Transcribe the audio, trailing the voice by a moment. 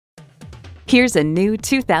Here's a new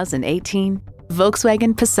 2018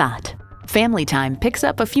 Volkswagen Passat. Family time picks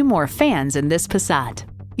up a few more fans in this Passat.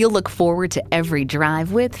 You'll look forward to every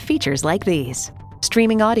drive with features like these: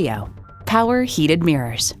 streaming audio, power heated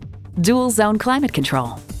mirrors, dual zone climate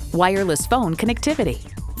control, wireless phone connectivity,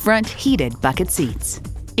 front heated bucket seats,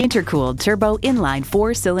 intercooled turbo inline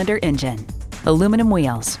 4-cylinder engine, aluminum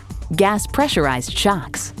wheels, gas pressurized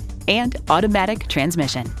shocks, and automatic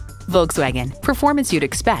transmission. Volkswagen, performance you'd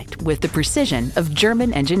expect with the precision of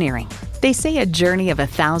German engineering. They say a journey of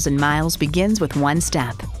 1,000 miles begins with one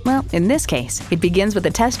step. Well, in this case, it begins with a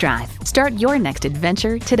test drive. Start your next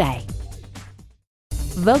adventure today.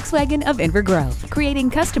 Volkswagen of Inver Grove, creating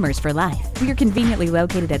customers for life. We are conveniently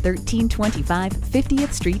located at 1325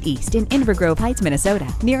 50th Street East in Inver-Grove-Heights, Minnesota,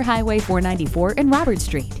 near Highway 494 and Robert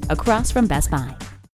Street, across from Best Buy.